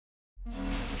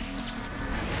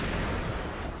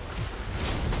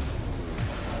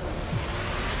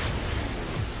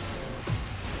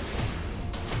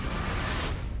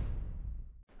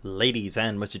Ladies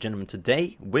and most gentlemen,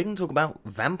 today we're going to talk about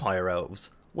vampire elves.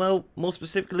 Well, more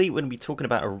specifically, we're going to be talking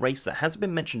about a race that hasn't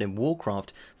been mentioned in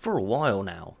Warcraft for a while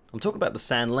now. I'm talking about the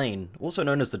Sand Lane, also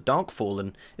known as the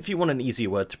Darkfallen, if you want an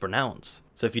easier word to pronounce.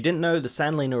 So if you didn't know, the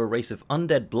Sand Lane are a race of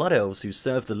undead blood elves who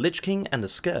serve the Lich King and the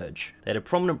Scourge. They had a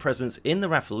prominent presence in the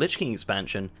Wrath of the Lich King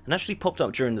expansion, and actually popped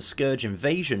up during the Scourge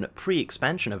Invasion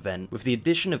pre-expansion event with the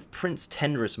addition of Prince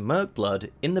Tenris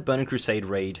Murkblood in the Burning Crusade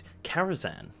raid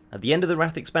Karazhan. At the end of the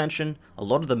Wrath expansion, a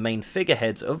lot of the main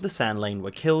figureheads of the Sand Lane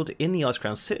were killed in the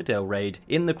Icecrown Citadel raid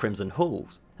in the Crimson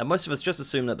Halls, and most of us just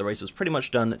assumed that the race was pretty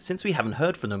much done since we haven't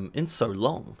heard from them in so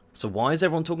long. So why is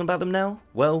everyone talking about them now?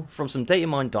 Well, from some data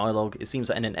mine dialogue, it seems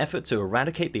that in an effort to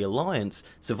eradicate the Alliance,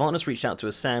 Sylvanas reached out to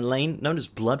a Sand Lane known as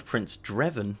Blood Prince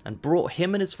Dreven, and brought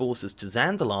him and his forces to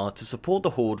Zandalar to support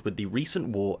the Horde with the recent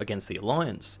war against the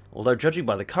Alliance. Although judging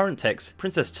by the current text,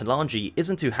 Princess Talanji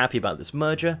isn't too happy about this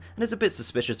merger, and is a bit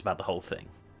suspicious about the whole thing.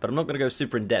 But I'm not going to go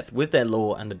super in depth with their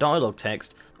lore and the dialogue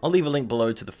text. I'll leave a link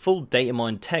below to the full data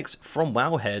mine text from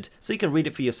Wowhead so you can read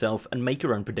it for yourself and make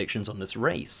your own predictions on this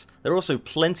race. There are also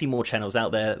plenty more channels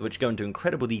out there which go into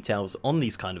incredible details on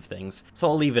these kind of things, so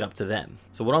I'll leave it up to them.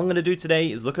 So what I'm going to do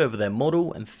today is look over their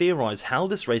model and theorise how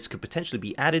this race could potentially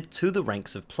be added to the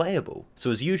ranks of playable. So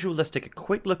as usual, let's take a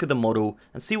quick look at the model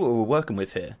and see what we're working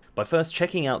with here, by first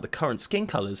checking out the current skin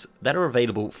colours that are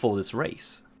available for this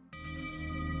race.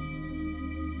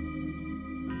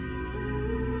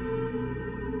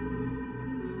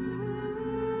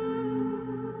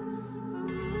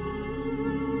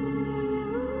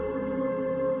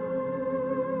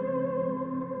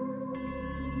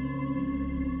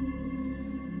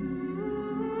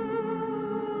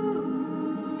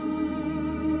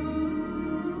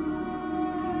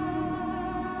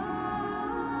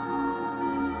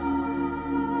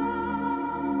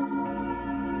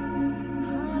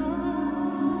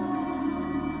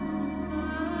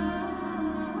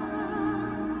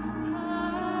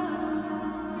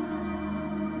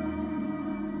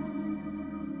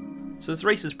 So this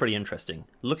race is pretty interesting.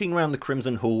 Looking around the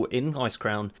Crimson Hall in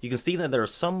Icecrown, you can see that there are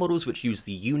some models which use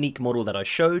the unique model that I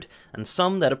showed, and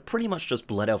some that are pretty much just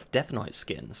Blood Elf Death Knight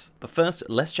skins. But first,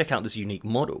 let's check out this unique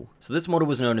model. So this model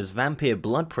was known as Vampire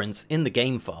Blood Prince in the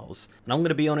game files, and I'm going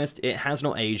to be honest, it has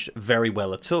not aged very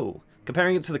well at all.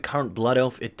 Comparing it to the current Blood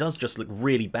Elf, it does just look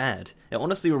really bad. It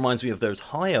honestly reminds me of those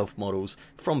High Elf models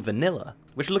from Vanilla,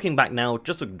 which looking back now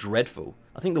just look dreadful.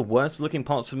 I think the worst looking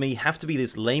parts for me have to be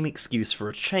this lame excuse for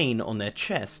a chain on their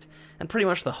chest, and pretty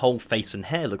much the whole face and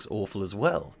hair looks awful as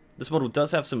well. This model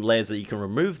does have some layers that you can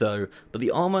remove though, but the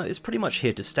armour is pretty much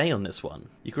here to stay on this one.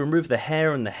 You can remove the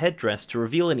hair and the headdress to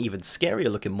reveal an even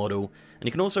scarier looking model, and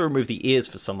you can also remove the ears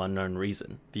for some unknown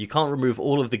reason, but you can't remove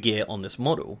all of the gear on this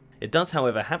model. It does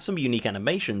however have some unique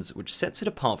animations which sets it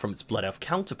apart from its Blood Elf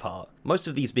counterpart, most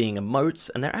of these being emotes,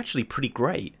 and they're actually pretty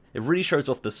great. It really shows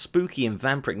off the spooky and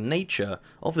vampiric nature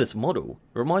of this model.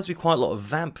 It reminds me quite a lot of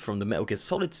Vamp from the Metal Gear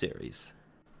Solid series.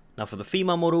 Now for the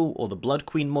female model, or the Blood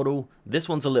Queen model, this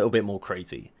one's a little bit more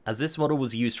crazy. As this model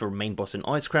was used for a main boss in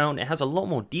Icecrown, it has a lot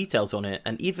more details on it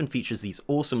and even features these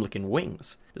awesome looking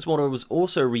wings. This model was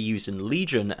also reused in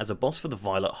Legion as a boss for the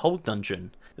Violet Hold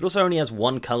dungeon. It also only has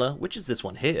one colour, which is this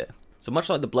one here. So much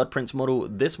like the Blood Prince model,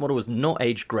 this model is not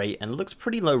aged great and looks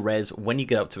pretty low res when you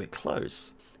get up to it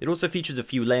close. It also features a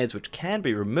few layers which can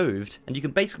be removed, and you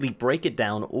can basically break it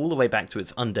down all the way back to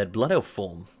its undead Blood Elf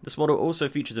form. This model also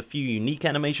features a few unique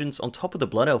animations on top of the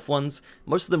Blood Elf ones,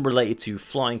 most of them related to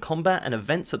flying combat and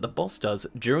events that the boss does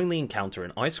during the encounter in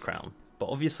Icecrown. But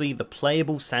obviously the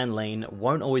playable Sand Lane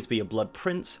won't always be a Blood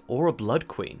Prince or a Blood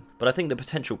Queen, but I think the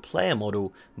potential player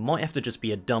model might have to just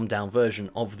be a dumbed down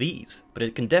version of these, but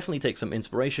it can definitely take some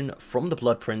inspiration from the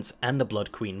Blood Prince and the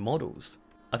Blood Queen models.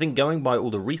 I think going by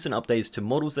all the recent updates to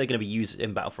models they're going to be used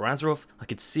in Battle for Azeroth, I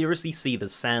could seriously see the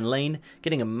Sand Lane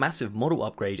getting a massive model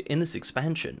upgrade in this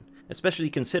expansion, especially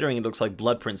considering it looks like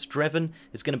Blood Prince Dreven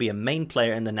is going to be a main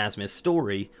player in the Nazmir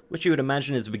story, which you would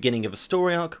imagine is the beginning of a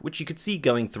story arc which you could see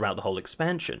going throughout the whole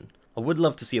expansion. I would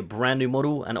love to see a brand new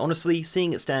model, and honestly,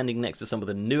 seeing it standing next to some of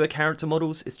the newer character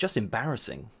models is just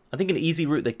embarrassing. I think an easy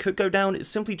route they could go down is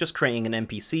simply just creating an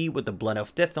NPC with the Blood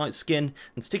Elf Death Knight skin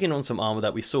and sticking on some armour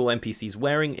that we saw NPCs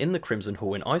wearing in the Crimson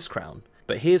Hall in Icecrown.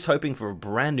 But here's hoping for a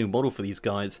brand new model for these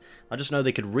guys. I just know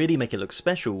they could really make it look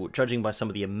special, judging by some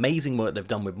of the amazing work they've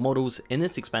done with models in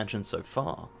this expansion so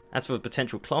far. As for the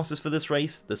potential classes for this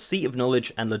race, the Seat of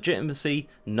Knowledge and Legitimacy,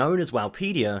 known as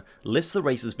Wowpedia, lists the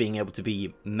race as being able to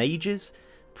be mages,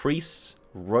 priests,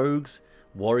 rogues,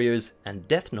 warriors, and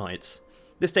death knights.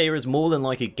 This data is more than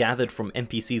likely gathered from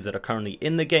NPCs that are currently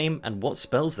in the game and what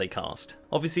spells they cast.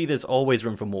 Obviously there's always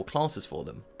room for more classes for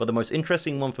them, but the most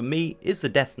interesting one for me is the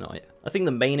Death Knight. I think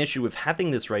the main issue with having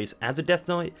this race as a Death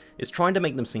Knight is trying to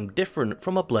make them seem different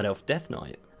from a Blood Elf Death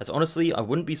Knight. As honestly, I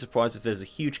wouldn't be surprised if there's a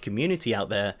huge community out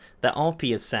there that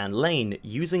RP as Sand Lane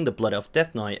using the Blood Elf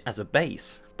Death Knight as a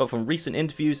base. But from recent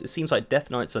interviews, it seems like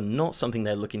Death Knights are not something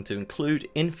they're looking to include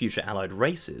in future allied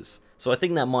races. So I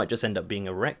think that might just end up being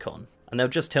a retcon, and they'll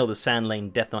just tell the Sand Lane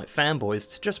Death Knight fanboys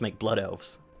to just make Blood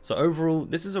Elves. So overall,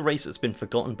 this is a race that's been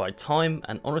forgotten by time,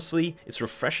 and honestly, it's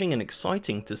refreshing and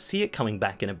exciting to see it coming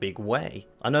back in a big way.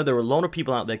 I know there are a lot of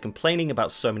people out there complaining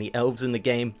about so many elves in the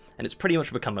game, and it's pretty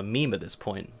much become a meme at this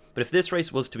point. But if this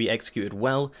race was to be executed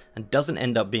well, and doesn't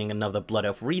end up being another Blood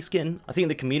Elf reskin, I think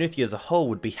the community as a whole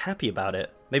would be happy about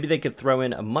it. Maybe they could throw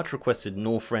in a much requested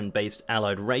Northrend based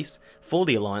allied race for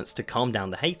the Alliance to calm down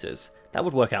the haters. That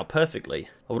would work out perfectly.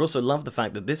 I would also love the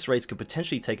fact that this race could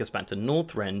potentially take us back to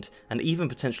Northrend and even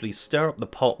potentially stir up the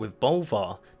pot with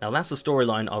Bolvar. Now that's a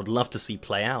storyline I would love to see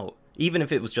play out, even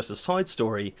if it was just a side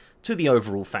story to the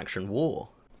overall faction war.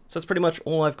 So that's pretty much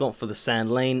all I've got for the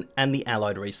Sand Lane and the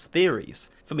allied race theories.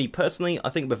 For me personally, I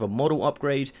think with a model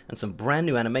upgrade and some brand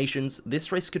new animations,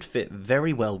 this race could fit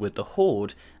very well with the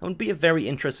Horde and would be a very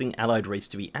interesting allied race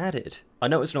to be added. I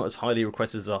know it's not as highly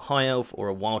requested as a High Elf or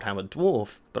a Wildhammer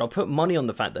Dwarf, but I'll put money on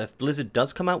the fact that if Blizzard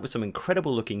does come out with some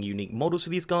incredible looking unique models for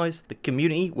these guys, the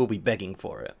community will be begging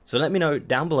for it. So let me know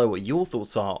down below what your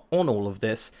thoughts are on all of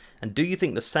this, and do you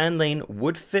think the Sand Lane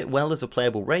would fit well as a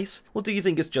playable race, or do you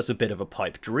think it's just a bit of a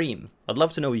pipe dream? I'd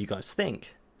love to know what you guys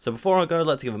think. So before I go, I'd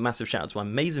like to give a massive shout out to my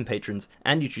amazing patrons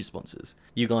and YouTube sponsors.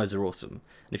 You guys are awesome.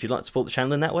 And if you'd like to support the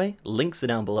channel in that way, links are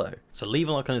down below. So leave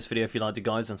a like on this video if you liked it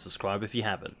guys, and subscribe if you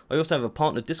haven't. I also have a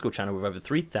partner Discord channel with over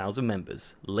 3,000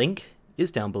 members. Link is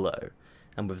down below.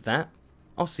 And with that,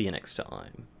 I'll see you next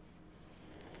time.